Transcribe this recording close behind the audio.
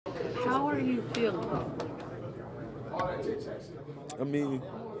are you feeling? I mean,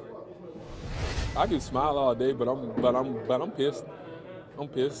 I can smile all day, but I'm pissed. I'm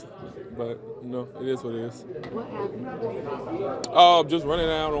pissed, but it is what it is. What happened? Just running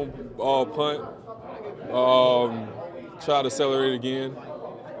out on punt. Um, tried to accelerate again,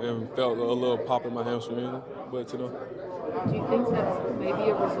 and felt a little pop in my hamstring. But Do you think that's maybe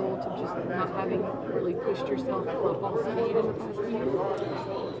a result of just not having really pushed yourself to football speed in the past year?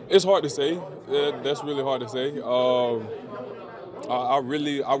 it's hard to say. That's really hard to say. I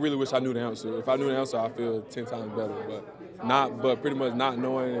really wish I knew the answer. If I knew the answer, I feel 10 times better. But pretty much not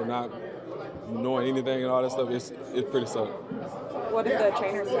knowing and not knowing anything and all that stuff, it's pretty suck. What did the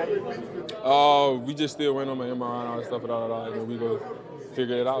trainer say? We just still waiting on my MRI and all that stuff and then we go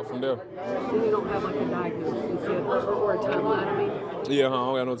figure it out from there. So you don't have like a diagnosis yet or a timeline, I mean? Yeah, I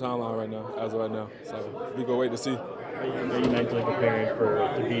don't got no timeline right now, as of right now. So we go wait to see. Are you mentally preparing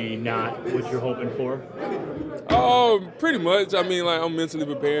to be not what you're hoping for? Pretty much. I mean, like I'm mentally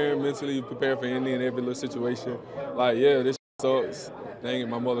prepared for any and every little situation. Like, yeah, this sucks. Dang it,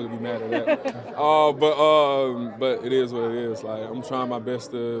 my mother would be mad at that. But it is what it is. Like I'm trying my best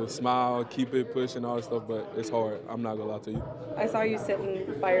to smile, keep it pushing, all that stuff. But it's hard. I'm not gonna lie to you. I saw you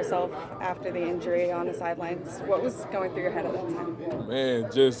sitting by yourself after the injury on the sidelines. What was going through your head at that time? Man,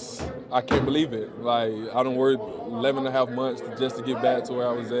 I can't believe it. Like I done worked 11 and a half months just to get back to where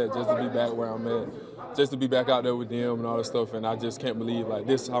I was at, just to be back where I'm at, just to be back out there with them and all that stuff. And I just can't believe like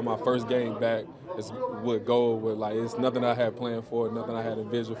this is how my first game back would go. With like it's nothing I had planned for, nothing I had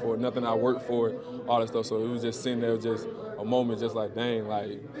envisioned for, nothing I worked for, all that stuff. So it was just sitting there, just a moment, just like dang,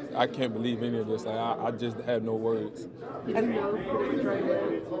 like I can't believe any of this. Like I just had no words. Did you know it was right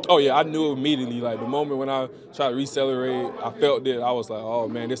away? Oh yeah, I knew immediately. Like the moment when I tried to decelerate, I felt it. I was like, oh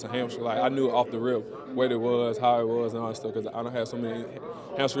man, this is a hamstring. Like I knew off the rip what it was, how it was, and all that stuff. Because I don't have so many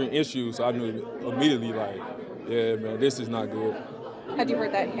hamstring issues, so I knew immediately. Like, yeah, man, this is not good. Had you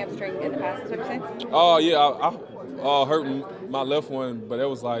hurt that hamstring in the past, is what you're saying? Oh yeah, I hurt my left one, but it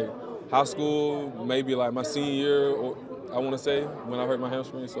was like high school, maybe like my senior year, or I want to say when I hurt my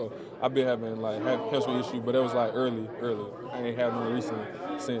hamstring. So I've been having like hamstring issue, but it was like early. I ain't had no recent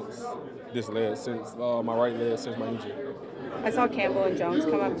since my right leg since my injury. I saw Campbell and Jones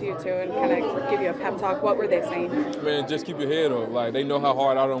come up to you too and kind of give you a pep talk. What were they saying? Man, just keep your head up. Like they know how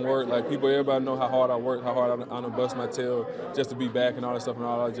hard I don't work. Like everybody know how hard I work, how hard I don't bust my tail just to be back and all that stuff and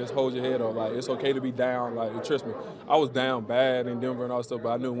all that. Just hold your head up. Like it's okay to be down. Like trust me, I was down bad in Denver and all that stuff, but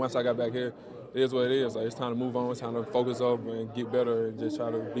I knew once I got back here, it is what it is. Like it's time to move on. It's time to focus up and get better and just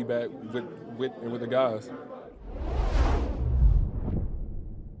try to be back with the guys.